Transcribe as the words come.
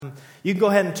You can go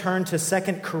ahead and turn to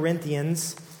 2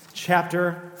 Corinthians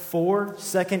chapter 4.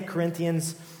 2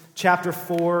 Corinthians chapter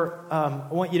 4. I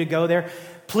want you to go there.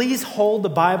 Please hold the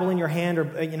Bible in your hand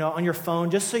or on your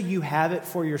phone just so you have it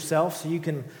for yourself, so you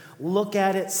can look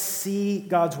at it, see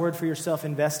God's word for yourself,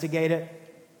 investigate it.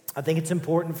 I think it's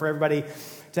important for everybody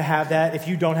to have that. If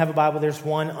you don't have a Bible, there's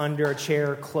one under a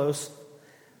chair close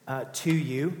to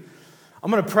you.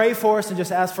 I'm going to pray for us and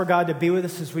just ask for God to be with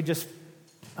us as we just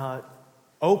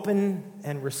open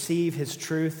and receive His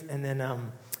truth, and then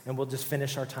and we'll just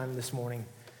finish our time this morning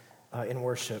in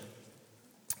worship.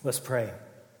 Let's pray.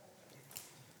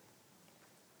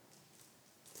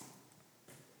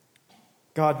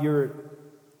 God,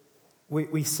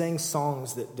 we sang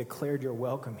songs that declared your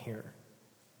welcome here.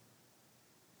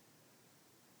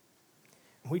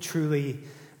 We truly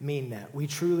mean that. We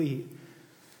truly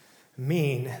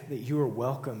mean that you are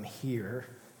welcome here.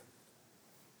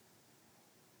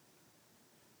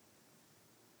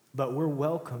 But you're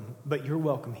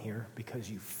welcome here because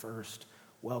you first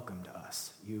welcomed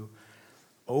us. You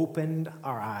opened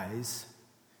our eyes.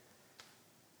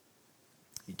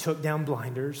 You took down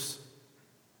blinders.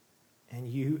 And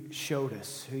you showed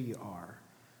us who you are.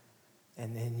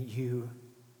 And then you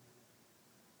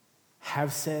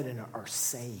have said and are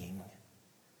saying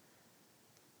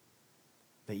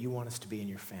that you want us to be in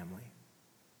your family.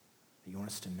 That you want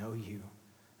us to know you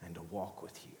and to walk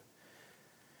with you.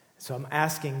 So I'm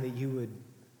asking that you would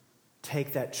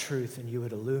take that truth and you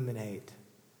would illuminate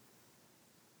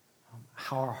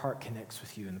how our heart connects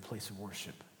with you in the place of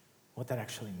worship. What that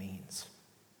actually means.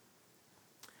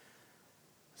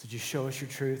 So just show us your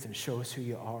truth and show us who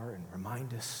you are and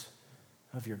remind us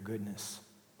of your goodness.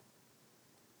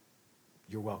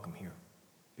 You're welcome here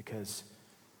because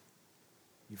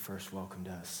you first welcomed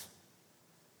us.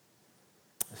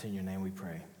 It's in your name we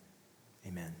pray.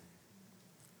 Amen.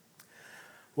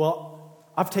 Well,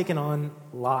 I've taken on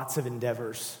lots of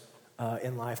endeavors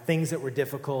in life, things that were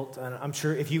difficult. And I'm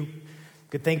sure if you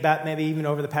could think back maybe even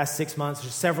over the past 6 months,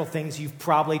 there's several things you've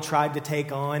probably tried to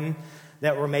take on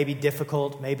that were maybe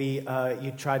difficult. Maybe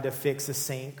you tried to fix a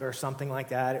sink or something like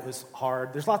that. It was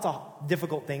hard. There's lots of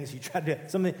difficult things you tried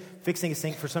to. Fixing a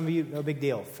sink for some of you, no big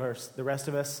deal. For the rest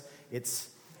of us, it's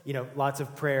lots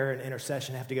of prayer and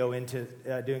intercession have to go into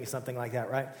doing something like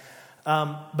that, right?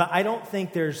 But I don't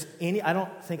think there's any.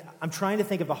 I'm trying to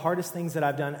think of the hardest things that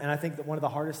I've done, and I think that one of the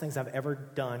hardest things I've ever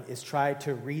done is try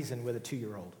to reason with a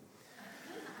 2-year-old.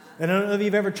 And I don't know if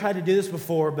you've ever tried to do this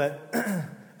before, but.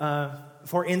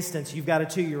 For instance, you've got a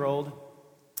 2-year-old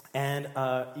and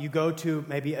you go to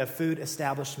maybe a food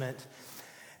establishment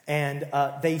and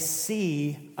they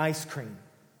see ice cream.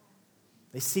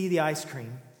 They see the ice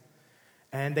cream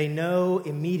and they know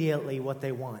immediately what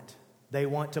they want. They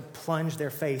want to plunge their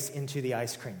face into the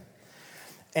ice cream.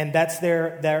 And that's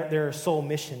their sole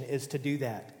mission is to do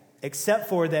that. Except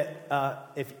for that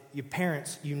if you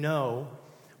parents, you know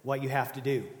what you have to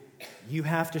do. You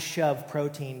have to shove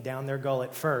protein down their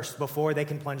gullet first before they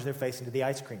can plunge their face into the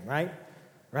ice cream, right?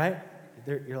 Right?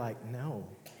 You're like, no.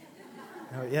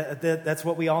 Yeah, that's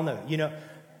what we all know.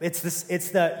 It's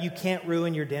the you can't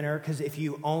ruin your dinner because if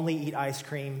you only eat ice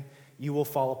cream, you will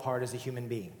fall apart as a human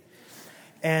being.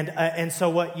 And so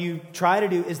what you try to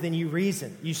do is then you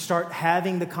reason. You start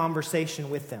having the conversation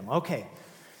with them. Okay,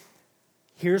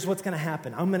 here's what's going to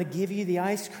happen. I'm going to give you the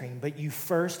ice cream, but you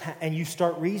first and you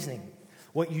start reasoning.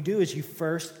 What you do is you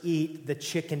first eat the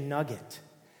chicken nugget.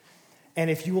 And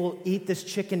if you will eat this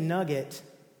chicken nugget,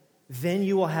 then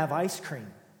you will have ice cream.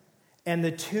 And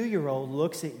the 2-year-old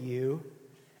looks at you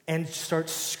and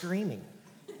starts screaming.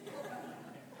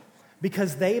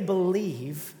 Because they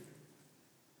believe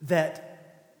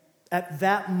that at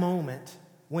that moment,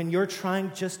 when you're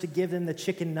trying just to give them the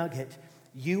chicken nugget,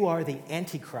 you are the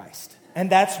Antichrist. And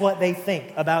that's what they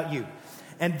think about you.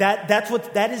 And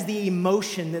that is the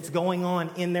emotion that's going on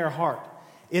in their heart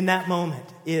in that moment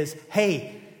is,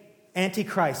 hey,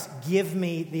 Antichrist, give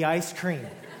me the ice cream.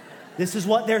 This is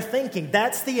what they're thinking.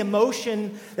 That's the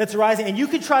emotion that's arising. And you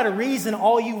can try to reason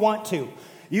all you want to.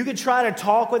 You could try to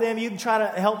talk with them. You can try to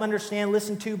help them understand,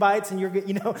 listen, 2 bites. And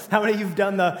how many of you have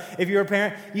done if you're a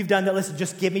parent, you've done that, listen,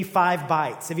 just give me 5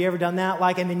 bites. Have you ever done that?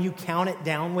 And then you count it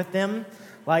down with them.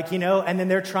 And then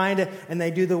they're trying to, and they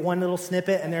do the one little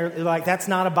snippet, and they're like, that's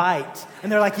not a bite.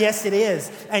 And they're like, yes, it is.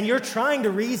 And you're trying to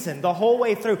reason the whole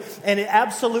way through, and it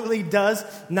absolutely does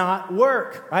not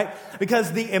work, right?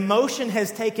 Because the emotion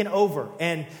has taken over,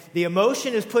 and the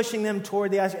emotion is pushing them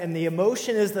toward the ice, and the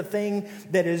emotion is the thing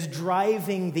that is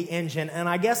driving the engine. And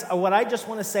I guess what I just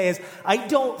want to say is, I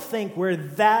don't think we're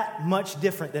that much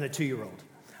different than a 2-year-old.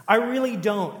 I really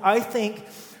don't. I think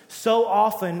So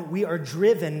often we are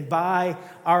driven by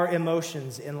our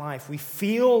emotions in life. We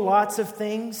feel lots of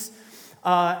things.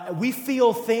 We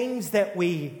feel things that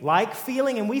we like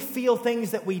feeling, and we feel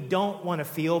things that we don't want to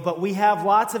feel, but we have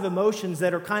lots of emotions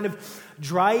that are kind of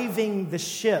driving the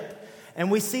ship. And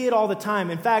we see it all the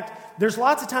time. In fact, there's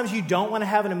lots of times you don't want to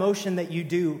have an emotion that you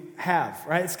do have,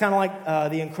 right? It's kind of like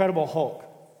the Incredible Hulk.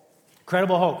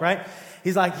 Incredible Hulk, right?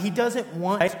 He's like, he doesn't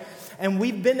want, and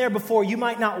we've been there before. You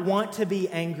might not want to be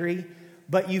angry,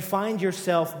 but you find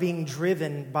yourself being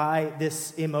driven by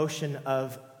this emotion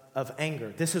of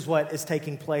anger. This is what is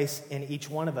taking place in each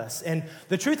one of us. And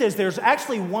the truth is, there's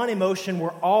actually one emotion we're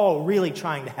all really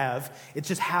trying to have. It's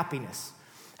just happiness.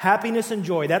 Happiness and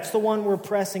joy. That's the one we're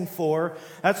pressing for.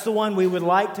 That's the one we would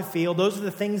like to feel. Those are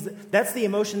the things, that's the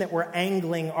emotion that we're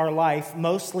angling our life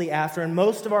mostly after. And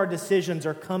most of our decisions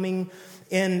are trying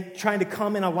to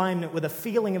come in alignment with a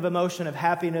feeling of emotion of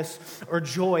happiness or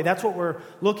joy. That's what we're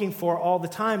looking for all the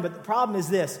time. But the problem is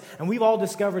this, and we've all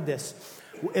discovered this.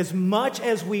 As much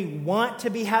as we want to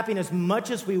be happy and as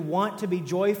much as we want to be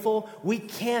joyful, we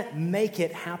can't make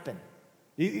it happen.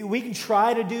 We can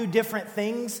try to do different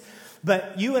things,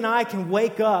 but you and I can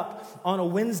wake up on a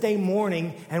Wednesday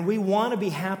morning and we want to be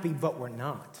happy, but we're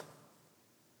not.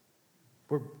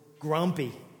 We're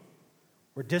grumpy.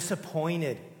 We're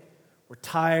disappointed. We're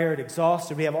tired,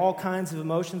 exhausted. We have all kinds of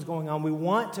emotions going on. We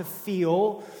want to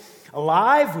feel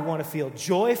alive. We want to feel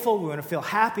joyful. We want to feel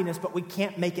happiness, but we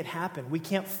can't make it happen. We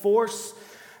can't force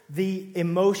the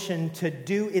emotion to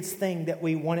do its thing that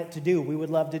we want it to do. We would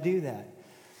love to do that.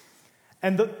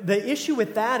 And the issue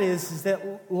with that is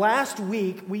that last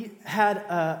week we had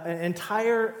an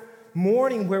entire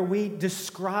morning where we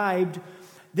described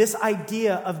this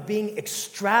idea of being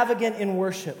extravagant in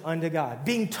worship unto God,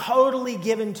 being totally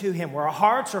given to Him, where our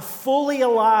hearts are fully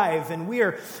alive and we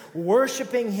are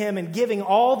worshiping Him and giving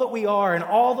all that we are and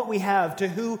all that we have to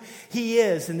who He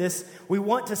is. And this, we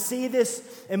want to see this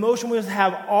emotion. We want to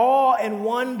have awe and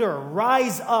wonder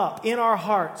rise up in our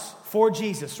hearts for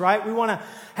Jesus, right? We want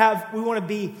to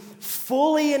be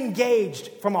fully engaged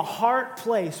from a heart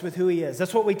place with who He is.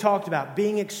 That's what we talked about,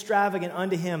 being extravagant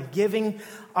unto Him, giving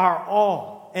our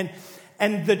all.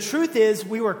 And the truth is,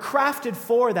 we were crafted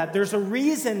for that. There's a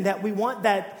reason that we want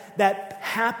that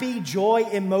happy joy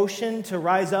emotion to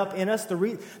rise up in us. The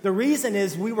reason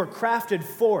is we were crafted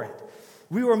for it.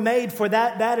 We were made for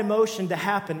that emotion to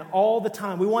happen all the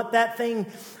time. We want that thing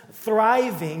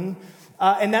thriving,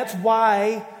 and that's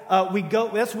why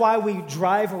That's why we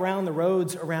drive around the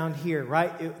roads around here,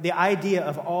 right? The idea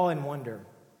of awe and wonder.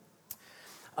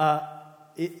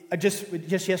 I just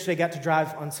yesterday got to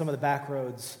drive on some of the back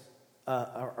roads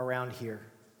around here.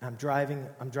 I'm driving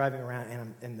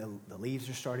around, and the leaves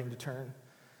are starting to turn.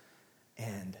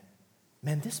 And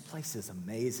man, this place is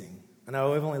amazing. I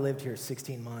know I've only lived here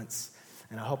 16 months,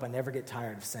 and I hope I never get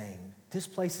tired of saying this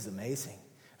place is amazing.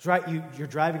 It's right. You're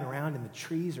driving around, and the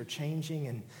trees are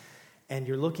changing, and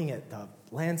you're looking at the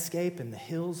landscape and the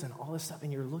hills and all this stuff,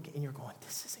 and you're looking and you're going,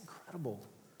 this is incredible.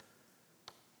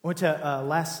 I went to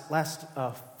last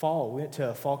fall. We went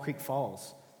to Fall Creek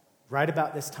Falls right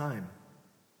about this time.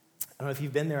 I don't know if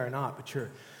you've been there or not, but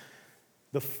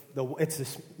it's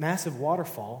this massive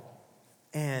waterfall,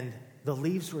 and the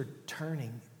leaves were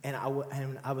turning, and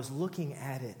I was looking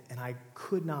at it, and I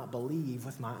could not believe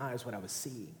with my eyes what I was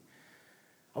seeing.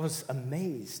 I was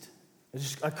amazed.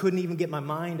 I couldn't even get my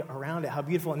mind around it, how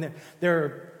beautiful. And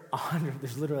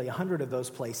there's literally 100 of those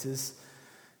places,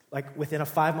 like within a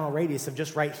 5-mile radius of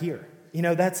just right here. You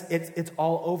know, it's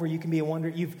all over. You can be a wonder.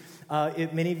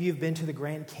 Many of you have been to the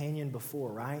Grand Canyon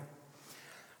before, right?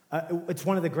 It's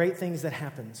one of the great things that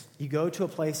happens. You go to a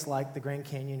place like the Grand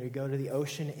Canyon, or you go to the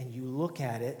ocean, and you look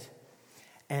at it,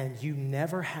 and you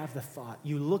never have the thought.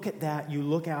 You look at that, you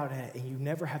look out at it, and you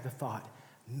never have the thought,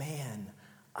 man,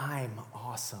 I'm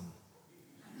awesome.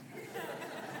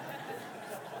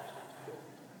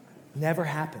 Never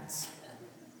happens.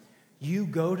 You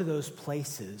go to those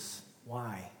places.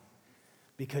 Why?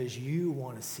 Because you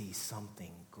want to see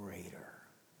something greater,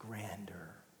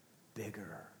 grander,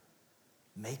 bigger,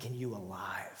 making you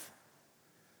alive.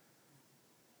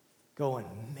 Going,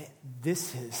 man,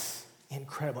 this is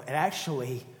incredible. It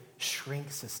actually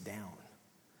shrinks us down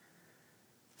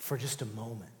for just a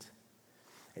moment.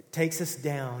 It takes us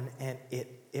down, and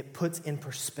it puts in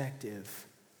perspective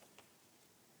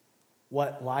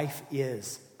what life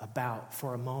is about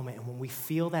for a moment. And when we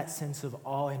feel that sense of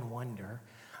awe and wonder,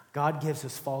 God gives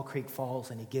us Fall Creek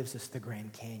Falls, and He gives us the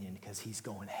Grand Canyon, because He's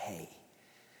going, hey,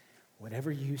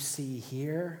 whatever you see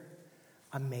here,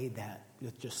 I made that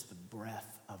with just the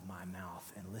breath of my mouth.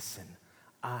 And listen,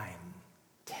 I'm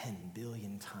 10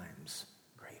 billion times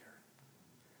greater.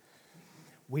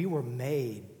 We were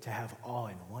made to have awe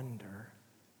and wonder,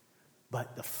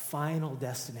 but the final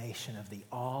destination of the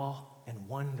awe and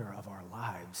wonder of our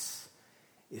lives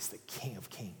is the King of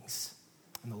Kings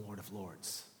and the Lord of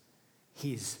Lords.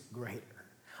 He's greater.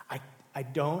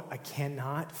 I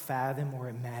cannot fathom or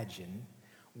imagine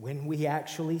when we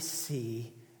actually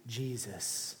see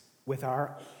Jesus with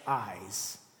our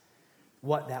eyes,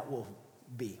 what that will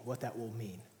be, what that will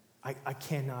mean. I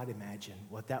cannot imagine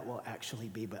what that will actually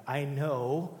be, but I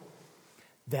know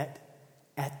that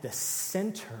at the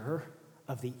center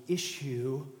of the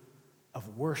issue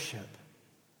of worship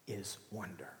is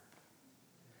wonder.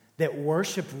 That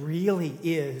worship really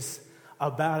is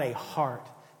about a heart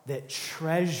that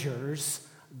treasures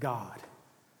God.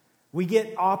 We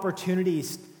get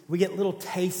opportunities, we get little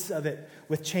tastes of it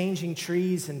with changing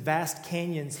trees and vast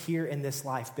canyons here in this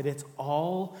life, but it's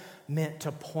all meant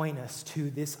to point us to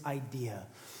this idea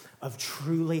of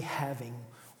truly having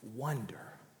wonder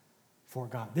for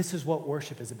God. This is what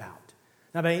worship is about.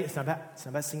 It's not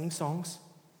about singing songs.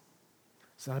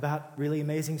 It's not about really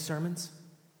amazing sermons.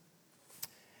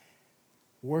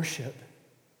 Worship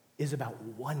is about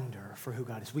wonder for who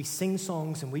God is. We sing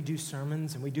songs and we do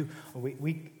sermons and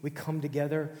we come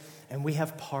together and we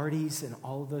have parties and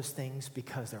all of those things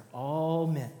because they're all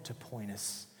meant to point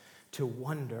us to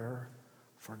wonder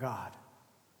for God.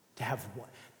 To have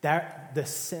that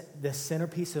the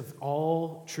centerpiece of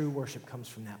all true worship comes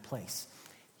from that place.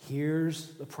 Here's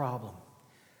the problem.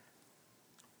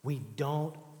 We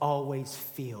don't always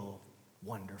feel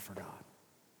wonder for God.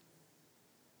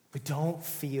 We don't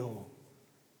feel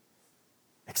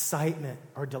excitement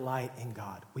or delight in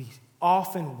God. We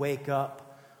often wake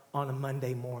up on a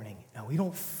Monday morning and we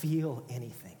don't feel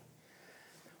anything.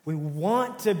 We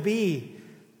want to be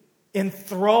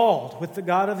enthralled with the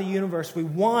God of the universe. We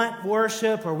want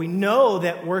worship, or we know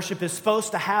that worship is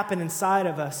supposed to happen inside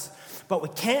of us, but we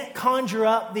can't conjure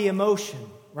up the emotion,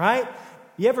 right?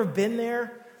 You ever been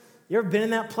there? You ever been in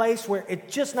that place where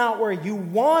it's just not where you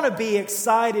want to be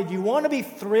excited, you want to be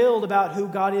thrilled about who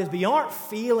God is, but you aren't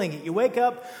feeling it. You wake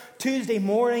up Tuesday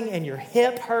morning and your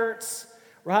hip hurts,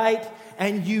 right?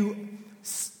 And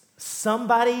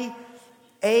somebody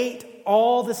ate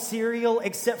all the cereal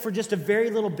except for just a very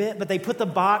little bit, but they put the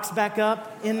box back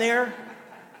up in there.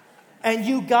 And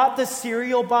you got the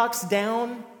cereal box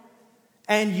down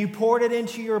and you poured it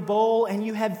into your bowl and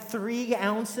you had 3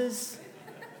 ounces.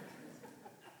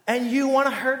 And you want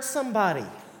to hurt somebody.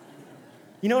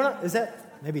 You know what? Is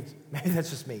that, maybe that's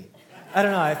just me. I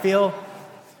don't know. I feel,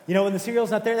 when the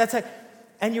cereal's not there, that's like,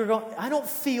 and you're going, I don't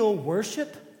feel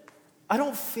worship. I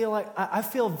don't feel like, I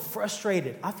feel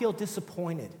frustrated. I feel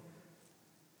disappointed.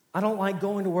 I don't like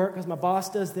going to work because my boss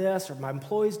does this or my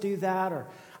employees do that, or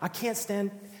I can't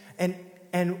stand.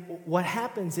 And what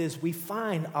happens is we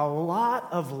find a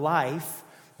lot of life,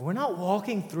 we're not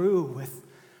walking through with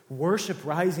worship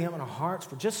rising up in our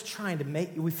hearts. We're just trying to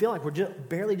we feel like we're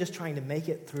barely just trying to make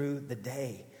it through the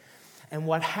day. And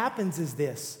what happens is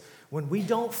this: when we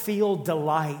don't feel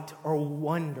delight or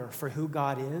wonder for who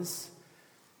God is,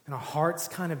 and our heart's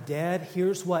kind of dead,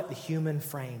 here's what the human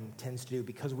frame tends to do.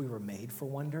 Because we were made for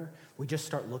wonder, we just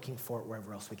start looking for it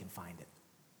wherever else we can find it.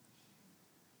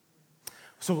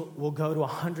 So we'll go to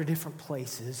 100 different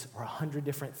places or 100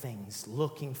 different things,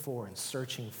 looking for and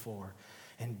searching for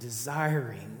and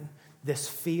desiring this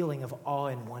feeling of awe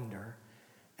and wonder,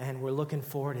 and we're looking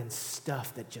for it in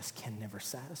stuff that just can never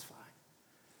satisfy.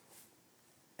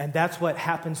 And that's what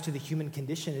happens to the human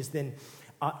condition is then,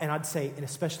 and I'd say, and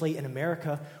especially in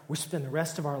America, we spend the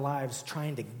rest of our lives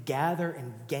trying to gather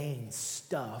and gain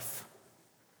stuff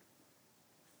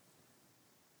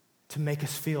to make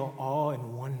us feel awe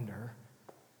and wonder,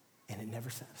 and it never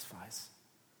satisfies.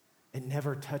 It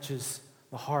never touches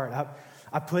the heart.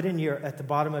 I put in at the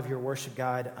bottom of your worship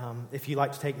guide, if you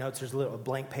like to take notes, there's a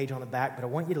blank page on the back, but I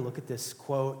want you to look at this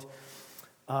quote.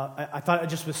 I thought it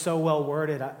just was so well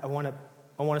worded. I want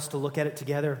us to look at it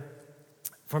together.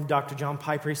 From Dr. John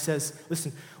Piper, he says,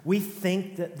 listen, we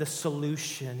think that the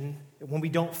solution when we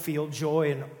don't feel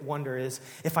joy and wonder is,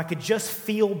 if I could just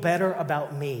feel better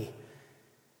about me,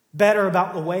 better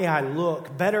about the way I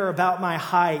look, better about my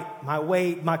height, my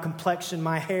weight, my complexion,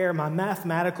 my hair, my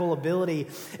mathematical ability.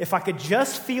 If I could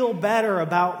just feel better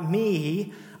about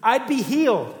me, I'd be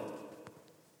healed.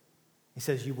 He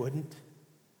says you wouldn't.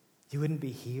 You wouldn't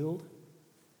be healed.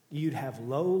 You'd have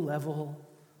low-level,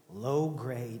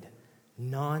 low-grade,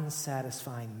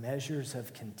 non-satisfying measures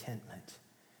of contentment.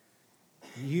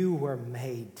 You were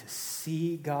made to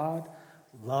see God,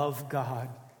 love God,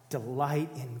 delight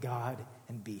in God,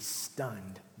 and be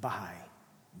stunned by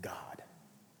God.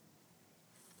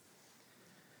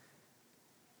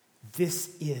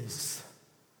 This is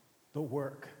the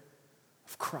work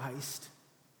of Christ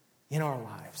in our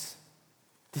lives.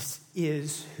 This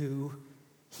is who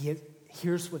he is.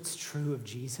 Here's what's true of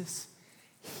Jesus.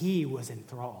 He was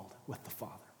enthralled with the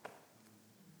Father.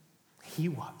 He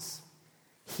was.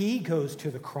 He goes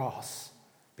to the cross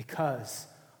because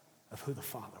of who the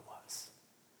Father was.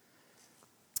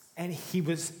 And he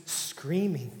was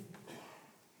screaming,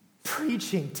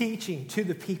 preaching, teaching to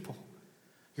the people.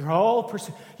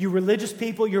 You religious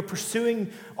people, you're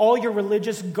pursuing all your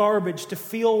religious garbage to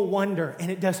feel wonder, and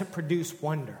it doesn't produce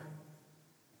wonder.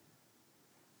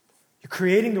 You're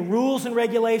creating the rules and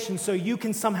regulations so you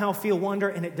can somehow feel wonder,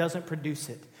 and it doesn't produce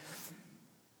it.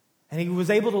 And he was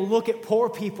able to look at poor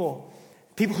people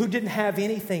who didn't have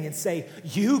anything, and say,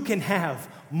 you can have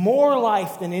more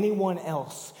life than anyone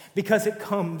else because it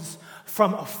comes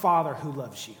from a Father who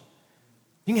loves you.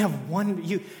 You can have one.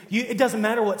 It doesn't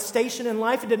matter what station in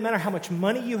life. It doesn't matter how much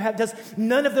money you have.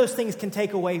 None of those things can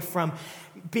take away from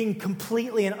being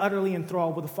completely and utterly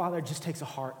enthralled with the Father. It just takes a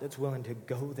heart that's willing to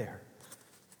go there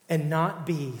and not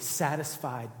be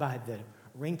satisfied by the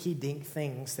rinky-dink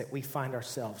things that we find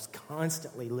ourselves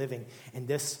constantly living in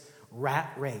this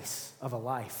rat race of a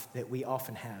life that we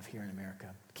often have here in America.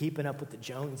 Keeping up with the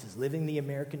Joneses, living the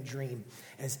American dream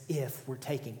as if we're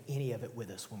taking any of it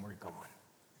with us when we're gone.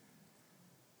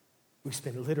 We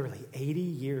spend literally 80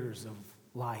 years of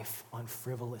life on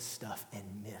frivolous stuff and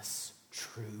miss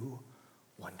true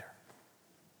wonder.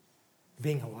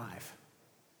 Being alive.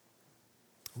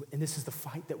 And this is the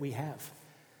fight that we have.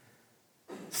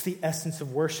 It's the essence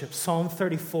of worship. Psalm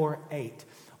 34:8.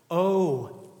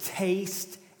 Oh,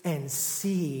 taste and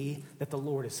see that the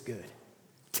Lord is good.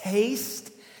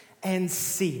 Taste and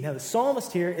see. Now the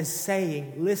psalmist here is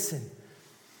saying, listen,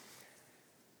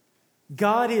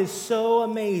 God is so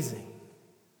amazing.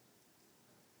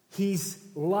 He's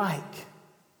like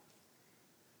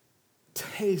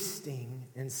tasting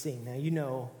and seeing. Now, you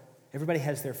know, everybody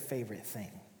has their favorite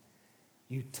thing.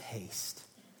 You taste.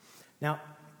 Now,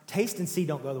 taste and see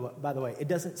don't go, by the way, it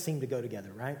doesn't seem to go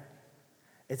together, right?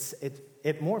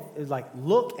 It more is like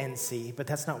look and see, but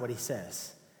that's not what he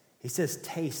says. He says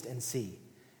taste and see,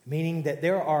 meaning that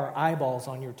there are eyeballs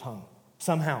on your tongue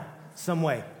somehow, some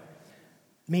way.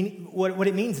 What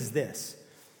it means is this.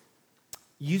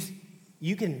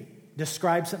 You can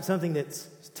describe something that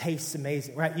tastes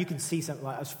amazing, right? You can see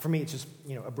something. For me, it's just,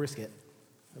 a brisket,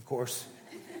 of course,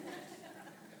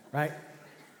 right?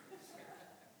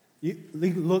 You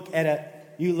look at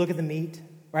the meat,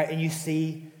 right, and you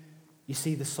see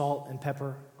the salt and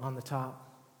pepper on the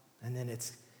top, and then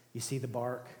you see the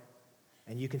bark,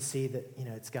 and you can see that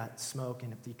it's got smoke,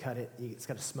 and if you cut it, it's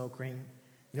got a smoke ring.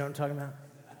 You know what I'm talking about?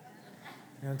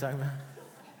 You know what I'm talking about?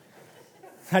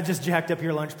 I just jacked up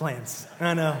your lunch plans.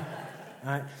 I know. All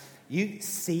right. You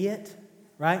see it,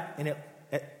 right? And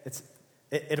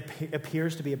it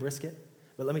appears to be a brisket.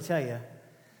 But let me tell you,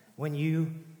 when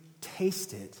you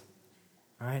taste it,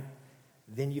 all right,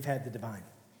 then you've had the divine,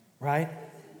 right?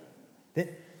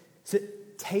 So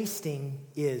tasting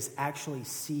is actually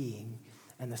seeing.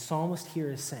 And the psalmist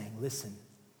here is saying, listen,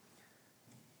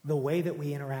 the way that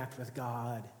we interact with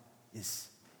God is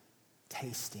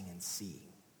tasting and seeing.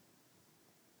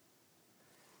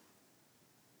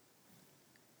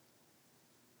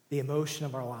 The emotion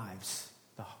of our lives,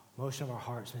 the emotion of our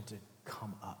hearts is meant to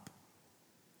come up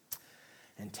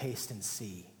and taste and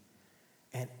see.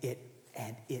 And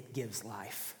it gives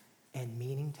life and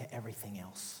meaning to everything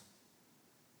else.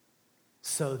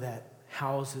 So that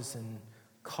houses and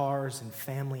cars and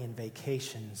family and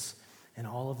vacations and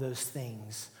all of those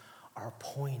things are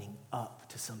pointing up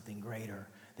to something greater.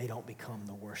 They don't become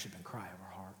the worship and cry of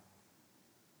our heart.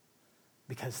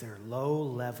 Because they're low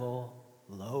level,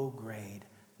 low grade,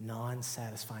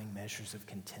 non-satisfying measures of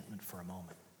contentment for a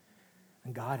moment.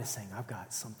 And God is saying, I've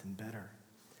got something better.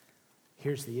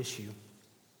 Here's the issue,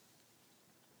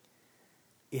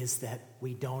 is that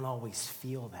we don't always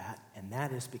feel that, and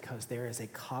that is because there is a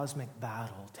cosmic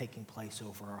battle taking place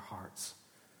over our hearts.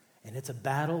 And it's a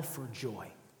battle for joy.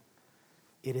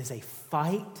 It is a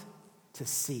fight to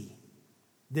see.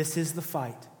 This is the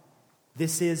fight.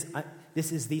 This is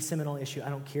the seminal issue. I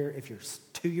don't care if you're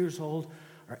 2 years old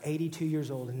or 82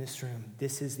 years old in this room.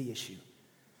 This is the issue.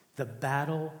 The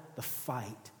battle, the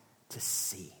fight to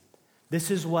see.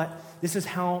 This is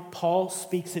how Paul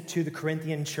speaks it to the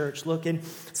Corinthian church. Look in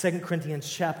 2 Corinthians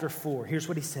chapter 4. Here's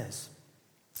what he says.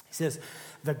 He says,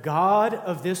 the God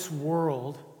of this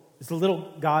world is the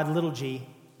little God, little g,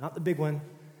 not the big one.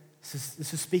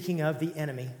 This is speaking of the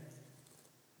enemy.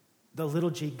 The little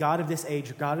g, God of this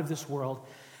age, God of this world,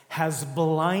 has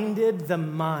blinded the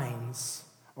minds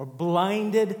of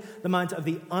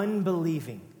the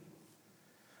unbelieving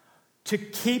to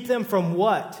keep them from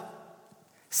what?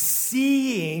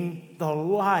 Seeing the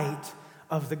light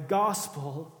of the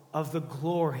gospel of the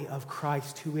glory of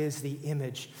Christ, who is the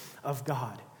image of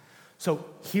God. So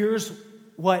here's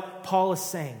what Paul is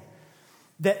saying.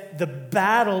 That the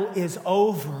battle is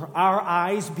over, our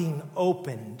eyes being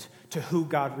opened to who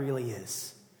God really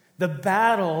is. The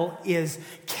battle is,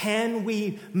 can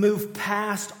we move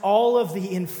past all of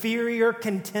the inferior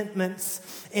contentments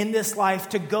in this life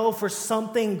to go for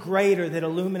something greater that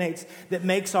illuminates, that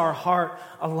makes our heart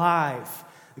alive?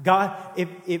 God,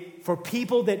 if for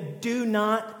people that do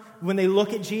not, when they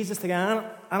look at Jesus, they go,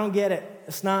 I don't get it.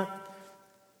 It's not,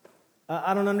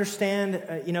 I don't understand.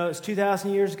 It's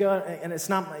 2,000 years ago, and it's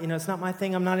not, it's not my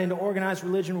thing. I'm not into organized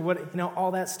religion or what,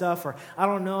 all that stuff. Or I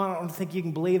don't know. I don't think you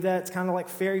can believe that. It's kind of like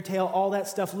fairy tale, all that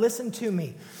stuff. Listen to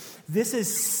me. This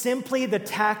is simply the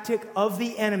tactic of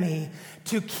the enemy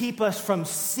to keep us from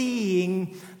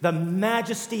seeing the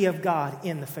majesty of God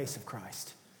in the face of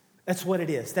Christ. That's what it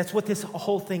is. That's what this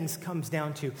whole thing comes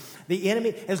down to. The enemy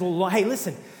is, hey,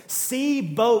 listen, see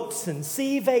boats and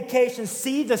see vacations,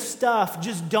 see the stuff,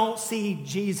 just don't see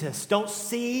Jesus. Don't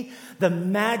see the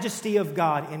majesty of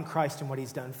God in Christ and what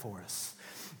he's done for us.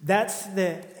 That's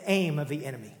the aim of the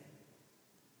enemy.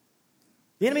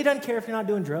 The enemy doesn't care if you're not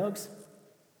doing drugs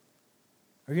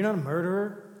or you're not a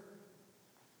murderer.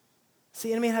 See,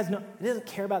 the enemy it doesn't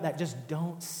care about that. Just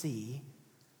don't see.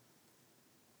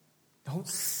 Don't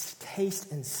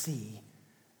taste and see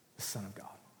the Son of God.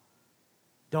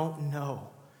 Don't know.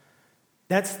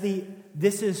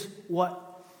 This is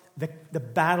what the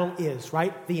battle is,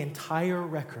 right? The entire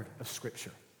record of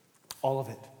Scripture, all of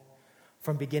it,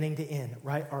 from beginning to end,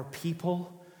 right? Are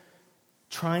people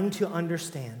trying to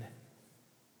understand,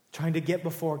 trying to get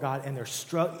before God, and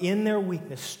they're in their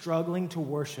weakness, struggling to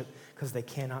worship because they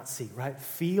cannot see, right?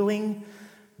 Feeling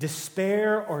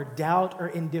despair or doubt or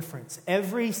indifference.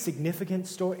 Every significant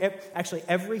story, actually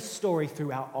every story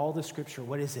throughout all the Scripture,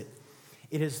 what is it?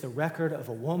 It is the record of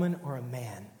a woman or a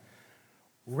man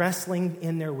wrestling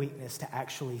in their weakness to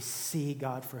actually see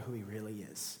God for who he really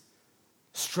is.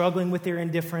 Struggling with their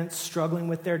indifference, struggling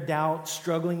with their doubt,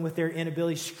 struggling with their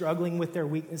inability, struggling with their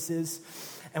weaknesses.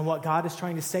 And what God is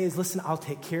trying to say is, listen, I'll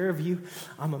take care of you.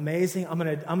 I'm amazing. I'm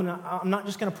not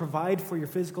just going to provide for your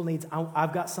physical needs.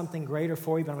 I've got something greater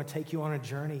for you, but I'm going to take you on a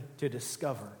journey to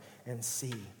discover and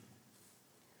see.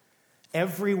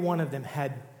 Every one of them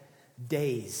had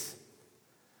days,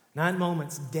 not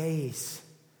moments, days,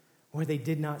 where they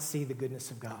did not see the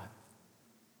goodness of God.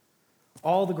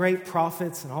 All the great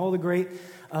prophets and all the great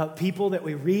people that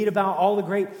we read about, all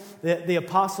the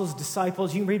apostles,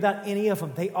 disciples, you can read about any of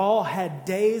them. They all had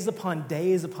days upon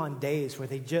days upon days where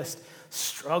they just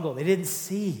struggled. They didn't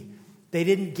see. They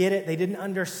didn't get it. They didn't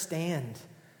understand.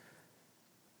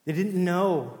 They didn't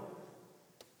know.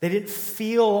 They didn't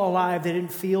feel alive. They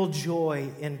didn't feel joy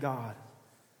in God.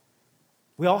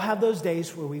 We all have those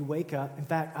days where we wake up. In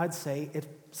fact, I'd say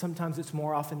sometimes it's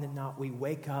more often than not, we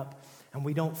wake up and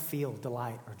we don't feel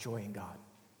delight or joy in God.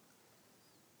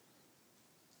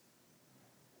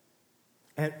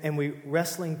 And we're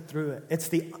wrestling through it.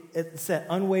 It's that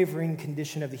unwavering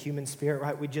condition of the human spirit,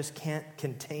 right? We just can't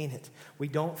contain it. We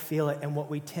don't feel it. And what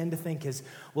we tend to think is,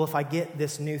 well, if I get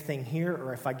this new thing here,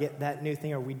 or if I get that new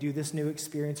thing, or we do this new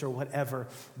experience or whatever,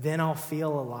 then I'll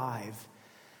feel alive.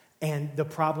 And the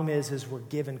problem is we're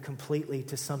given completely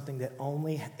to something that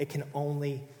it can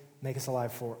only make us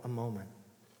alive for a moment.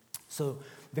 So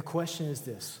the question is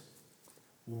this: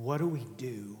 what do we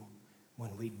do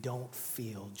when we don't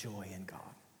feel joy in God?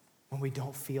 When we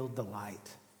don't feel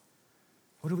delight?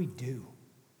 What do we do?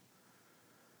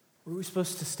 What are we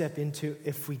supposed to step into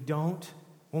if we don't?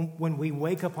 When we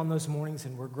wake up on those mornings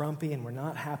and we're grumpy and we're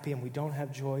not happy and we don't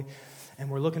have joy and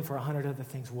we're looking for 100 other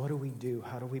things, what do we do?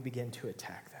 How do we begin to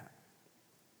attack that?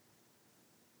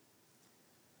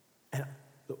 And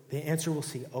the answer we'll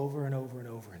see over and over and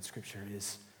over in Scripture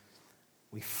is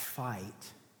we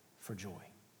fight for joy.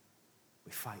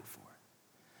 We fight for it.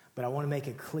 But I want to make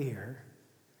it clear,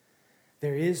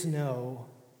 there is no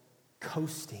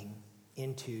coasting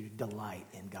into delight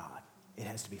in God. It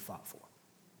has to be fought for.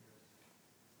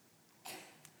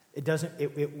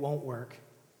 It won't work.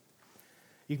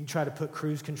 You can try to put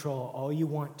cruise control all you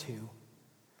want to.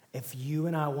 If you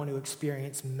and I want to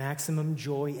experience maximum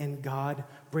joy in God,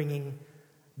 bringing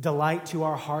delight to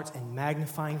our hearts and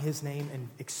magnifying his name and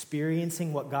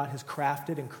experiencing what God has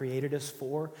crafted and created us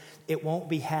for, it won't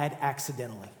be had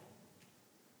accidentally.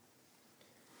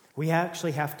 We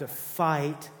actually have to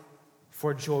fight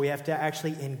for joy. We have to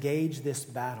actually engage this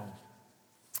battle.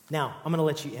 Now, I'm going to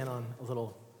let you in on a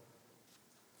little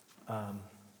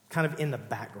kind of in the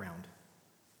background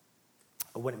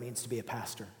of what it means to be a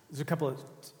pastor. There's a couple of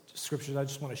scriptures I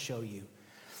just want to show you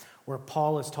where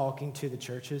Paul is talking to the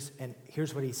churches, and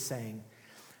here's what he's saying.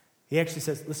 He actually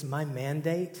says, listen, my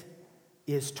mandate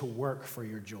is to work for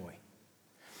your joy.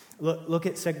 Look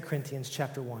at 2 Corinthians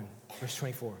chapter 1, verse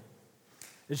 24.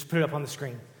 Just put it up on the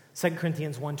screen. 2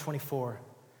 Corinthians 1:24.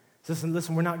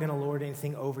 Listen, we're not going to lord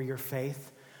anything over your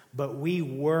faith, but we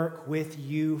work with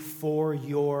you for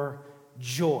your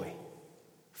joy.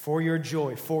 For your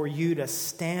joy. For you to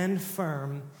stand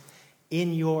firm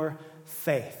in your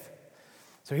faith.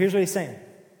 So here's what he's saying.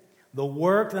 The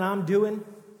work that I'm doing,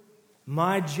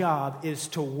 my job is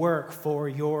to work for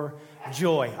your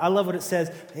joy. I love what it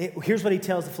says. Here's what he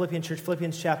tells the Philippian church.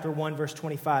 Philippians chapter 1, verse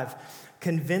 25.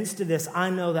 Convinced of this, I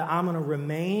know that I'm going to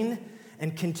remain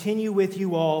and continue with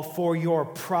you all for your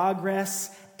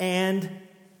progress and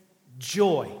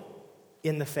joy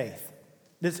in the faith.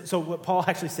 So what Paul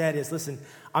actually said is, listen,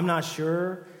 I'm not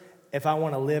sure if I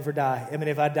want to live or die. I mean,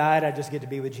 if I died, I'd just get to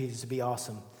be with Jesus. It'd be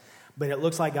awesome. But it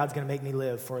looks like God's going to make me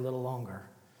live for a little longer.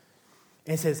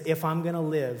 And it says, if I'm going to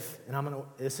live, and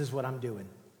this is what I'm doing.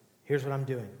 Here's what I'm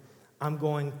doing. I'm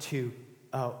going to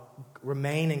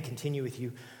remain and continue with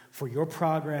you for your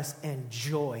progress and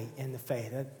joy in the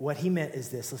faith. What he meant is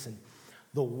this, listen,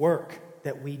 the work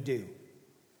that we do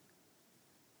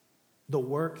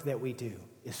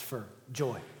is for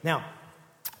joy. Now,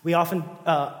 we often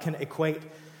can equate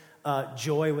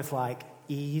joy with like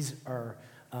ease or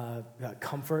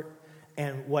comfort.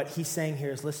 And what he's saying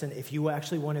here is, listen, if you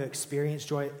actually want to experience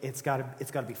joy, it's got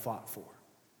to be fought for.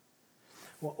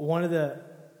 One of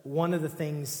the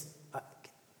things,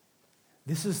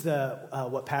 this is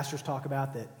what pastors talk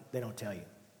about that they don't tell you.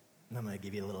 And I'm going to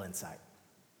give you a little insight.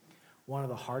 One of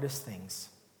the hardest things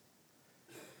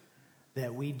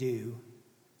that we do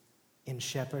in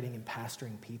shepherding and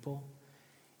pastoring people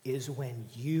is when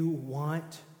you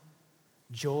want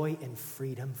joy and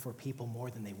freedom for people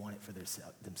more than they want it for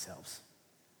themselves.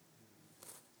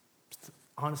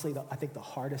 Honestly, I think the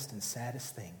hardest and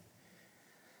saddest thing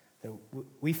that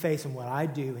we face in what I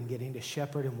do in getting to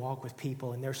shepherd and walk with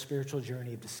people in their spiritual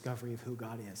journey of discovery of who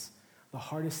God is, the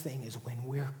hardest thing is when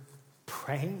we're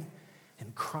praying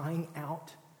and crying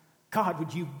out, God,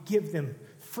 would you give them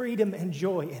freedom and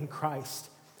joy in Christ?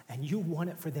 And you want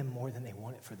it for them more than they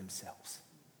want it for themselves.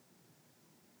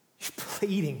 You're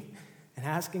pleading and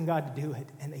asking God to do it,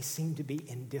 and they seem to be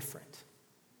indifferent.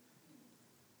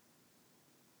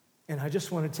 And I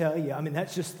just want to tell you, I mean,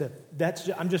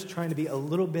 I'm just trying to be a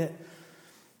little bit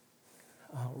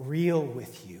real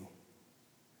with you.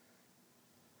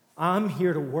 I'm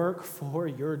here to work for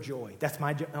your joy. That's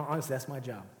my job. Honestly, that's my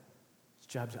job.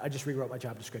 I just rewrote my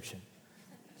job description.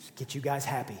 Just get you guys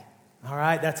happy. All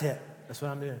right, that's it. That's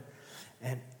what I'm doing.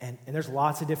 And there's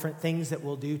lots of different things that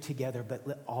we'll do together,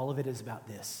 but all of it is about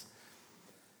this.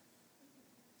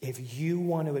 If you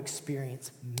want to experience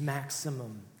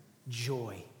maximum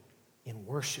joy in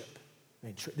worship, I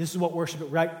mean, this is what worship,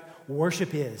 right?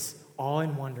 Worship is awe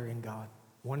and wonder in God,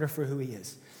 wonder for who he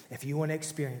is. If you want to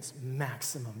experience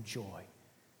maximum joy,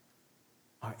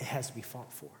 it has to be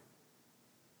fought for.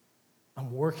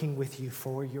 I'm working with you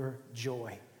for your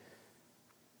joy.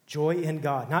 Joy in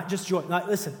God, not just joy.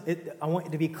 Listen, I want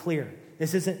you to be clear.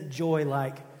 This isn't joy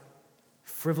like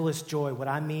frivolous joy. What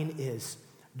I mean is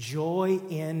joy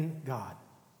in God,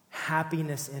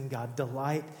 happiness in God,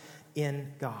 delight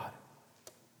in God.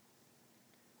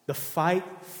 The fight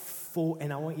for,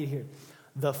 and I want you to hear,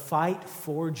 the fight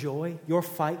for joy, your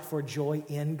fight for joy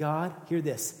in God, hear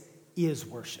this, is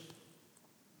worship.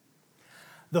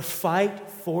 The fight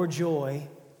for joy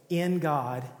in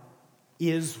God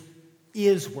is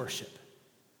worship.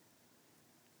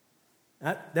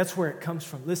 That's where it comes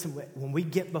from. Listen, when we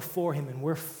get before him and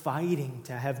we're fighting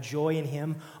to have joy in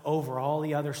him over all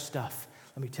the other stuff,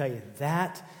 let me tell you,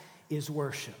 that is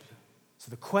worship. So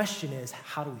the question is,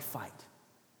 how do we fight?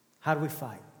 How do we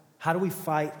fight? How do we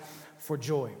fight for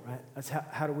joy, right? That's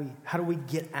how do we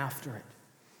get after it?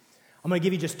 I'm going to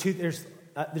give you just two. There's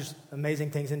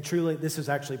amazing things, and truly, this is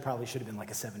actually probably should have been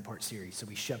like a 7-part series, so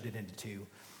we shoved it into 2,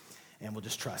 and we'll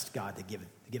just trust God to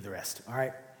give the rest. All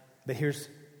right, but I'm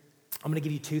going to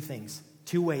give you 2 things,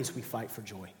 2 ways we fight for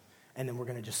joy, and then we're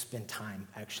going to just spend time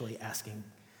actually asking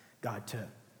God to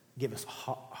give us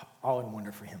awe and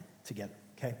wonder for him together.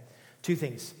 Okay, 2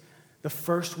 things. The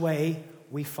first way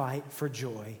we fight for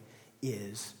joy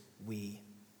is we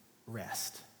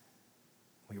rest.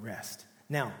 We rest.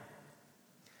 Now,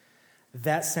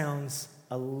 that sounds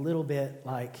a little bit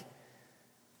like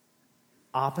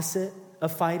opposite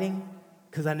of fighting,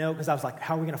 because I was like,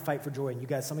 how are we going to fight for joy? And you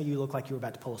guys, some of you look like you were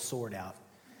about to pull a sword out,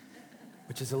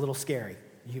 which is a little scary.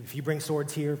 If you bring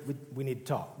swords here, we need to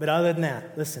talk. But other than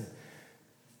that, listen.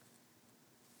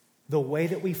 The way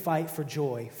that we fight for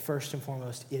joy, first and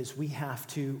foremost, is we have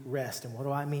to rest. And what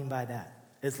do I mean by that?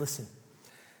 Is listen,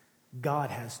 God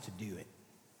has to do it.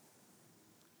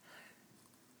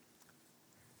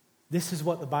 This is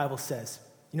what the Bible says.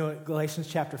 You know what Galatians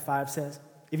chapter 5 says?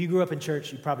 If you grew up in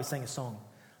church, you probably sang a song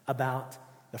about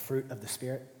the fruit of the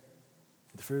Spirit.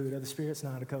 The fruit of the Spirit's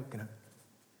not a coconut.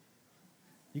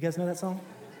 You guys know that song?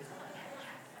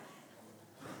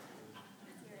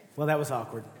 Well, that was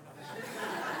awkward.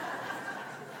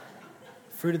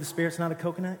 Fruit of the Spirit's not a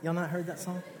coconut? Y'all not heard that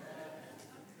song?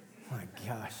 Oh my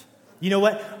gosh. You know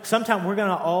what? Sometime we're going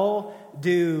to all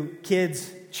do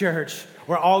kids' church.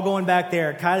 We're all going back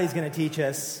there. Kylie's going to teach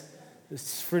us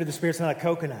this fruit of the Spirit's not a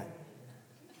coconut.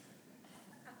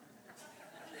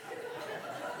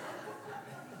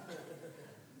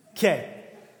 Okay.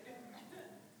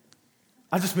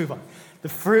 I'll just move on. The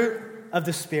fruit of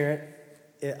the Spirit,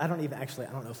 I don't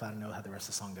know if I know how the rest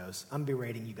of the song goes. I'm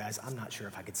berating you guys. I'm not sure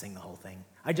if I could sing the whole thing.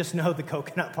 I just know the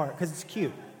coconut part because it's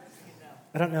cute.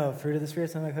 I don't know. Fruit of the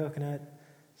Spirit's not a coconut.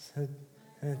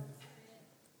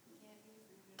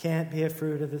 Can't be a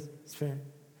fruit of the Spirit.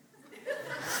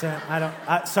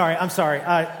 I'm sorry.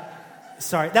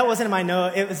 Sorry. That wasn't in my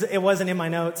note. It wasn't in my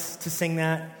notes to sing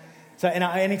that. So,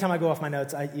 anytime I go off my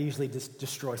notes, I usually just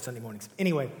destroy Sunday mornings.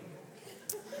 Anyway.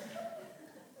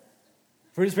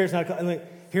 Fruit of the Spirit's not a coconut.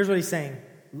 Here's what he's saying.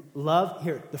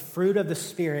 The fruit of the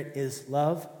Spirit is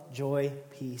love, joy,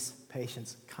 peace,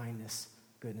 patience, kindness,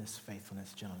 goodness,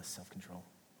 faithfulness, gentleness, self-control.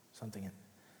 Something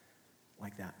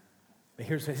like that. But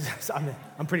here's what he says.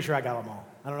 I'm pretty sure I got them all.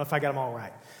 I don't know if I got them all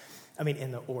right. I mean,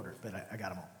 in the order, but I got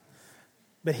them all.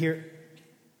 But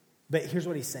here's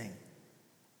what he's saying.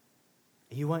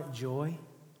 You want joy?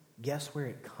 Guess where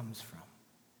it comes from?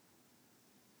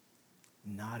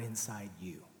 Not inside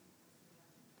you.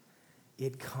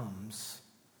 It comes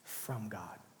from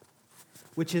God.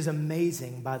 Which is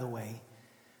amazing, by the way,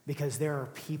 because there are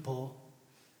people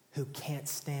who can't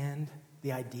stand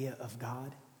the idea of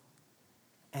God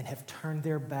and have turned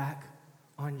their back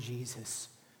on Jesus,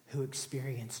 who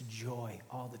experience joy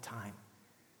all the time.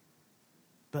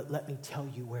 But let me tell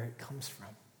you where it comes from.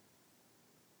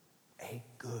 A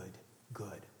good,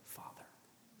 good Father.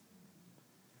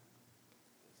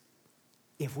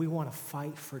 If we want to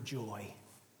fight for joy,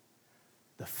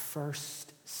 the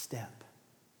first step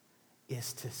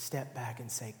is to step back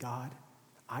and say, God,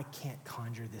 I can't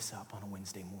conjure this up on a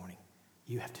Wednesday morning.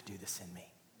 You have to do this in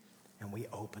me. And we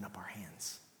open up our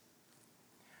hands.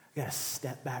 We got to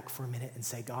step back for a minute and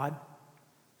say, God,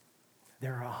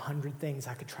 there are 100 things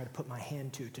I could try to put my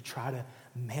hand to try to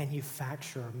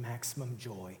manufacture maximum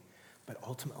joy. But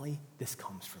ultimately, this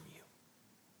comes from you.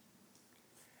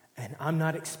 And I'm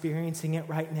not experiencing it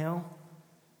right now.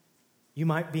 You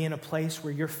might be in a place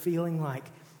where you're feeling like,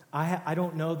 I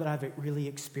don't know that I've really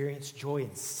experienced joy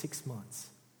in 6 months.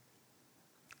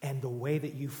 And the way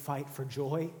that you fight for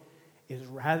joy is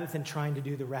rather than trying to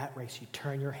do the rat race, you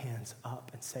turn your hands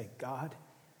up and say, God,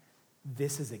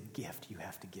 this is a gift you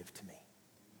have to give to me.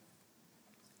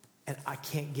 And I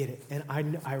can't get it. And I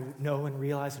know and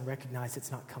realize and recognize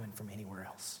it's not coming from anywhere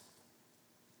else.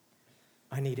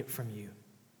 I need it from you.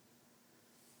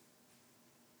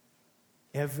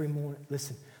 Every morning,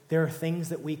 listen, there are things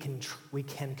that we can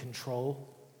control.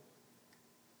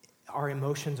 Our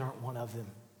emotions aren't one of them.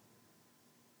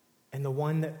 And the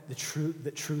one that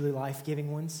truly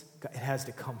life-giving ones, it has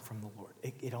to come from the Lord.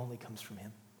 It only comes from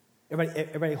Him.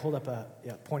 Everybody hold up a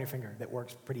pointer finger that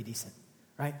works pretty decent,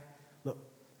 right? Look,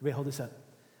 everybody hold this up.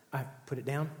 All right, put it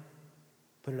down,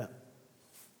 put it up.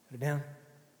 Put it down,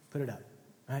 put it up,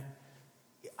 right?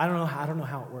 I don't know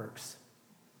how it works.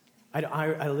 I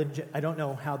don't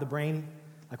know how the brain,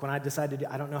 like when I decide to do,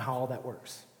 I don't know how all that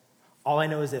works. All I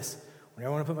know is this.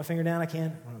 Whenever I want to put my finger down, I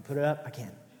can. When I want to put it up, I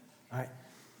can. All right?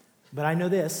 But I know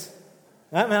this.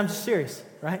 I'm just serious,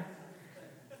 right?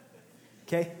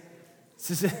 Okay?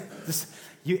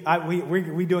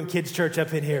 We doing kids' church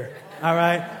up in here. All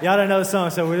right? Y'all don't know the song,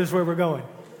 so this is where we're going.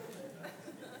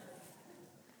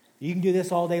 You can do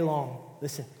this all day long.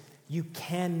 Listen, you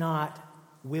cannot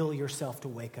will yourself to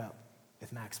wake up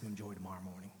with maximum joy tomorrow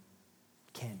morning.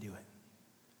 You can't do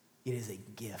it. It is a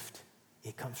gift.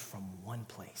 It comes from one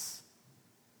place.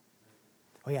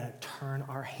 We got to turn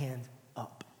our hand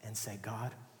up and say,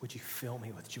 God, would you fill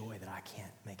me with joy that I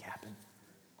can't make happen?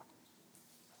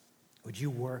 Would you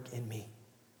work in me?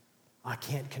 I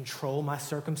can't control my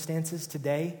circumstances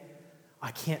today.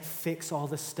 I can't fix all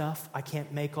the stuff. I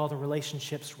can't make all the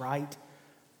relationships right.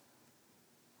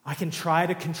 I can try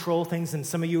to control things, and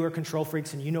some of you are control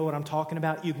freaks and you know what I'm talking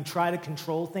about. You can try to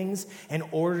control things in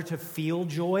order to feel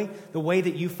joy. The way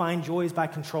that you find joy is by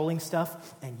controlling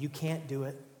stuff, and you can't do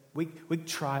it. We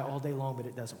try all day long, but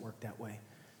it doesn't work that way.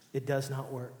 It does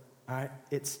not work, all right?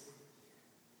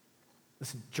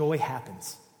 Listen, joy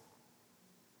happens.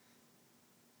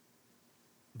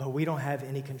 But we don't have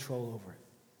any control over it.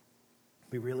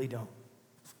 We really don't.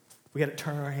 We got to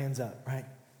turn our hands up, right?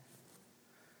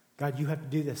 God, you have to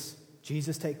do this.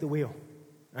 Jesus, take the wheel,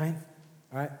 right?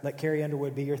 All right, let Carrie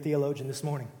Underwood be your theologian this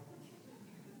morning.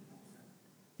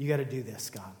 You got to do this,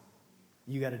 God.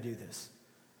 You got to do this.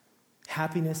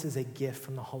 Happiness is a gift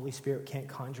from the Holy Spirit. We can't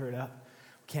conjure it up.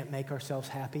 We can't make ourselves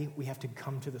happy. We have to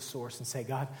come to the source and say,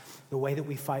 God, the way that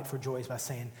we fight for joy is by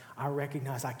saying, I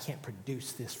recognize I can't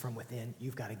produce this from within.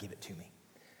 You've got to give it to me.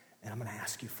 And I'm going to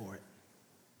ask you for it.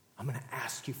 I'm going to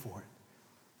ask you for it.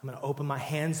 I'm going to open my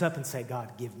hands up and say,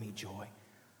 God, give me joy.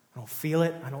 I don't feel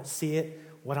it. I don't see it.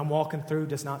 What I'm walking through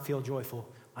does not feel joyful.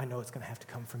 I know it's going to have to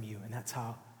come from you, and that's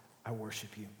how I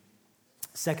worship you.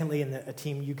 Secondly, and a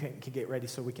team, you can get ready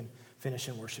so we can finish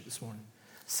in worship this morning.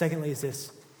 Secondly is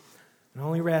this, not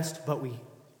only rest, but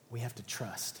we have to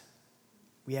trust.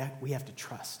 We have to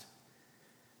trust.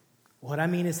 What I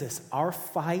mean is this, our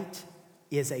fight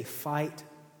is a fight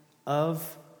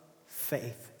of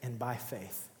faith and by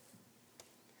faith.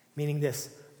 Meaning this,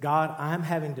 God, I'm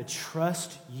having to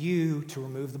trust you to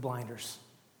remove the blinders.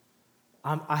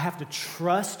 I have to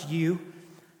trust you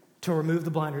to remove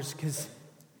the blinders, because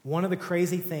one of the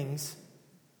crazy things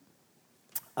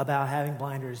about having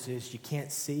blinders is you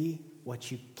can't see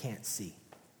what you can't see.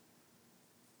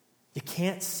 You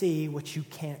can't see what you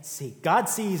can't see. God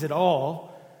sees it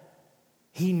all.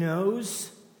 He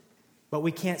knows, but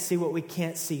we can't see what we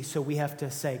can't see. So we have to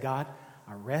say, God,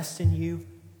 I rest in you,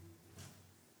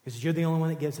 because you're the only one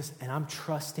that gives us, and I'm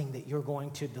trusting that you're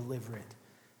going to deliver it.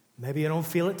 Maybe I don't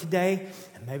feel it today,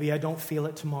 and maybe I don't feel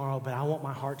it tomorrow, but I want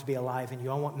my heart to be alive in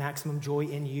you. I want maximum joy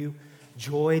in you,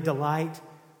 joy, delight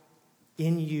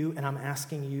in you, and I'm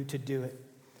asking you to do it.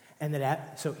 And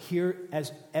so here,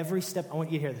 as every step, I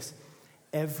want you to hear this.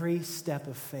 Every step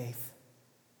of faith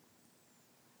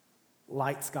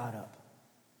lights God up.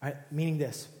 Right? Meaning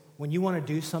this, when you want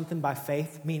to do something by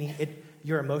faith, meaning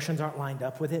your emotions aren't lined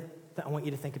up with it, I want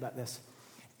you to think about this.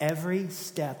 Every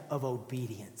step of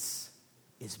obedience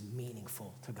is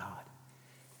meaningful to God.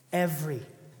 Every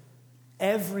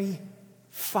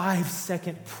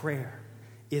 5-second prayer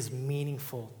is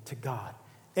meaningful to God.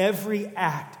 Every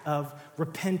act of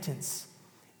repentance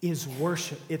is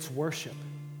worship. It's worship.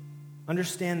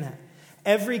 Understand that.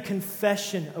 Every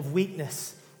confession of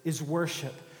weakness is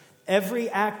worship. Every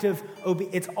act of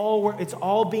obedience, it's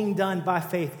all being done by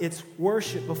faith. It's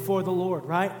worship before the Lord,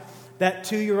 right? That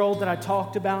 2-year-old that I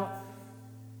talked about,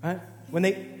 right?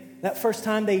 That first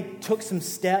time they took some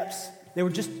steps, they were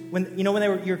just,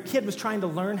 your kid was trying to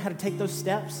learn how to take those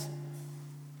steps.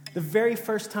 The very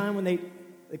first time when they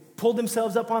pulled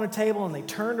themselves up on a table and they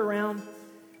turned around,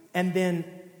 and then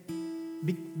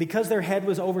because their head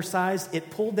was oversized, it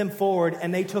pulled them forward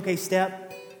and they took a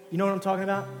step. You know what I'm talking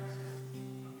about?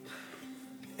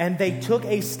 And they took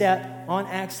a step on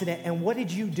accident, and what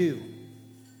did you do?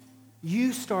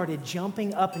 You started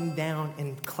jumping up and down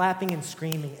and clapping and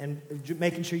screaming and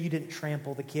making sure you didn't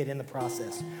trample the kid in the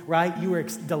process, right? You were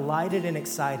delighted and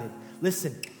excited.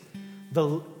 Listen,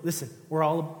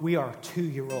 we are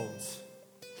 2-year-olds.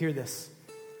 Hear this.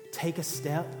 Take a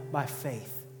step by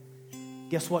faith.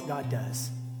 Guess what God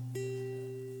does?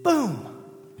 Boom.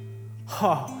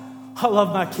 Oh, I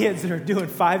love my kids that are doing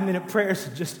 5-minute prayers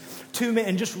and just 2 minutes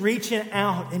and just reaching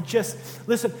out and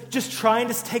just trying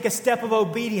to take a step of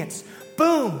obedience.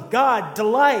 Boom, God,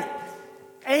 delight.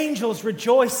 Angels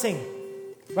rejoicing,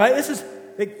 right?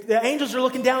 The angels are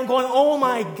looking down going, oh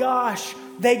my gosh,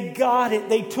 they got it.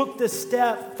 They took the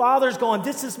step. Father's going,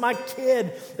 this is my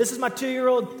kid. This is my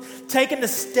 2-year-old taking the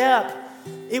step.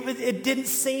 It didn't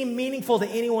seem meaningful to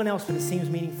anyone else, but it seems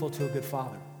meaningful to a good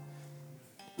father.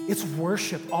 It's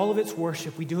worship. All of it's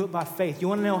worship. We do it by faith. You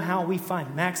want to know how we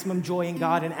find maximum joy in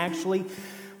God and actually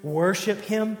worship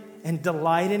Him and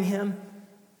delight in Him?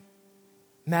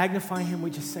 Magnify Him.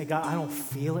 We just say, God, I don't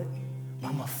feel it, but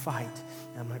I'm going to fight.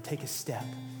 And I'm going to take a step.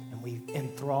 And we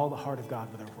enthrall the heart of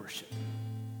God with our worship.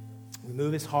 We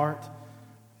move His heart,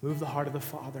 move the heart of the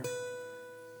Father.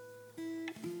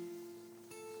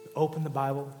 Open the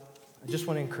Bible. I just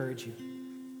want to encourage you.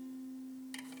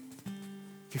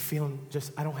 If you're feeling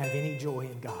I don't have any joy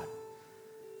in God,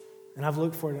 and I've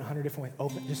looked for it in 100 different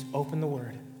ways, just open the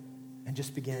Word and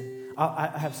just begin. I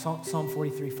have Psalm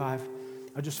 43:5.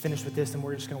 I'll just finish with this, and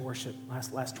we're just going to worship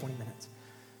last 20 minutes.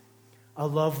 I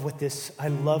love this.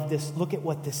 Look at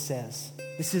what this says.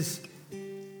 This is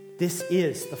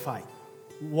the fight.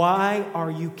 Why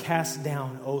are you cast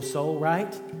down, O soul,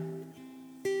 right?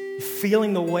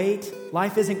 Feeling the weight.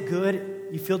 Life isn't good.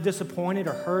 You feel disappointed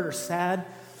or hurt or sad.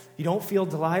 You don't feel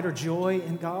delight or joy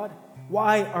in God.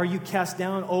 Why are you cast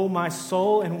down, O my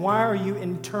soul? And why are you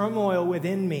in turmoil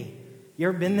within me? You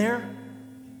ever been there?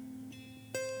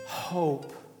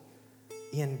 Hope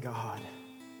in God.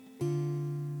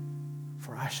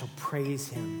 For I shall praise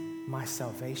him, my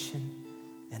salvation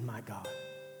and my God.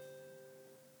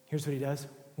 Here's what he does.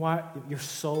 Why your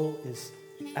soul is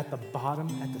at the bottom,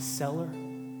 at the cellar.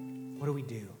 What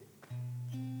do?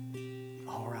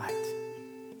 All right.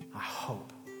 I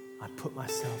hope. I put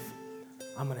myself.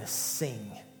 I'm going to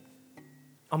sing.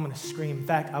 I'm going to scream. In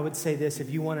fact, I would say this.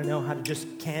 If you want to know how to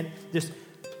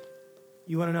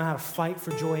you want to know how to fight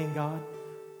for joy in God,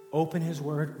 open his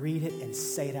word, read it, and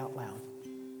say it out loud.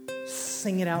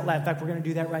 Sing it out loud. In fact, we're going to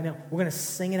do that right now. We're going to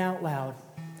sing it out loud.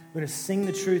 We're going to sing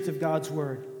the truth of God's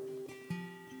word.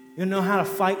 You know how to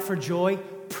fight for joy?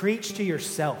 Preach to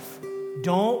yourself.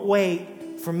 Don't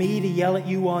wait for me to yell at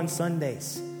you on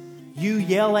Sundays. You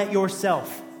yell at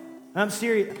yourself. I'm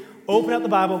serious. Open up the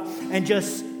Bible and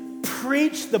just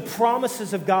preach the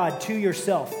promises of God to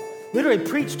yourself. Literally,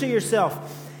 preach to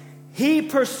yourself. He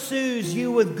pursues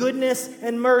you with goodness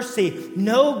and mercy.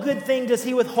 No good thing does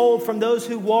he withhold from those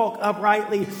who walk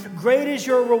uprightly. Great is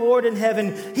your reward in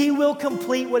heaven. He will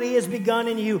complete what he has begun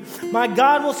in you. My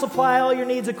God will supply all your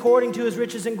needs according to his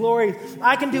riches and glory.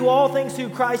 I can do all things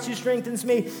through Christ who strengthens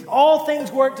me. All things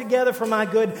work together for my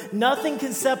good. Nothing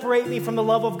can separate me from the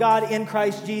love of God in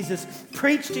Christ Jesus.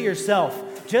 Preach to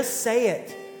yourself. Just say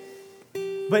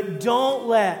it. But don't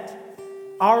let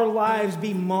our lives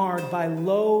be marred by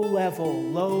low-level,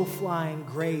 low-flying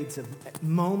grades of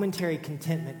momentary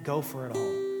contentment. Go for it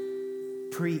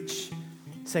all. Preach.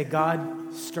 Say,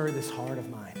 God, stir this heart of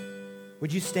mine.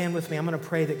 Would you stand with me? I'm going to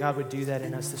pray that God would do that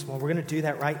in us this morning. We're going to do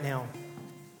that right now.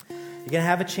 You're going to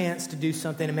have a chance to do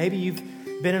something, and maybe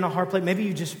you've been in a hard place. Maybe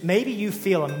you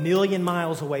feel 1,000,000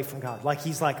 miles away from God, like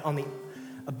he's like on the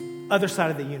other side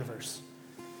of the universe.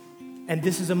 And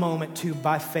this is a moment to,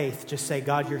 by faith, just say,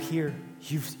 God, you're here.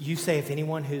 You say if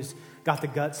anyone who's got the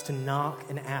guts to knock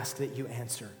and ask that you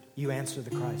answer. You answer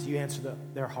the cries. You answer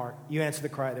their heart. You answer the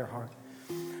cry of their heart.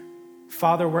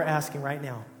 Father, we're asking right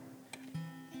now,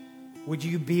 would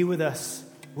you be with us?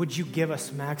 Would you give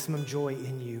us maximum joy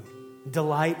in you,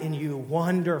 delight in you,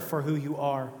 wonder for who you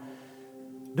are?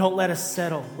 Don't let us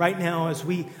settle. Right now, as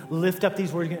we lift up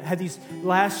these words, we're going to have these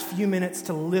last few minutes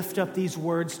to lift up these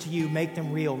words to you, make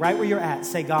them real. Right where you're at,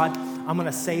 say, God, I'm going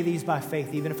to say these by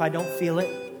faith, even if I don't feel it,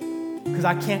 because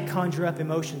I can't conjure up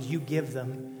emotions. You give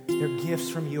them. They're gifts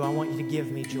from you. I want you to give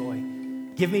me joy.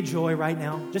 Give me joy right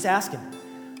now. Just ask him.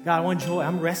 God, I want joy.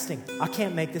 I'm resting. I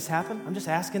can't make this happen. I'm just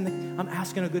asking. I'm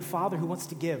asking a good Father who wants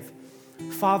to give.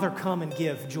 Father, come and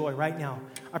give joy right now.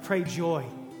 I pray joy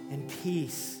and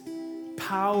peace,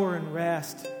 power and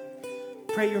rest.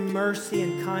 Pray your mercy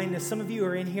and kindness. Some of you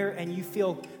are in here and you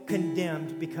feel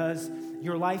condemned because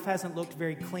your life hasn't looked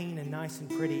very clean and nice and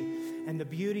pretty. And the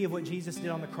beauty of what Jesus did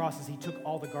on the cross is he took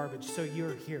all the garbage. So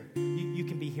you're here. You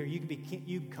can be here. You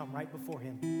can come right before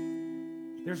him.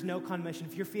 There's no condemnation.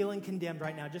 If you're feeling condemned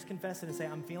right now, just confess it and say,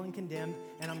 I'm feeling condemned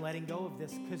and I'm letting go of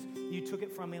this because you took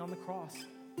it from me on the cross.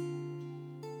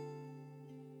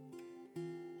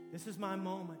 This is my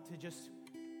moment to just,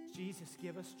 Jesus,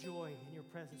 give us joy in your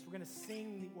presence. We're going to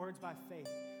sing the words by faith.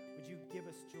 Would you give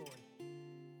us joy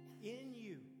in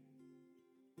you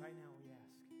right now?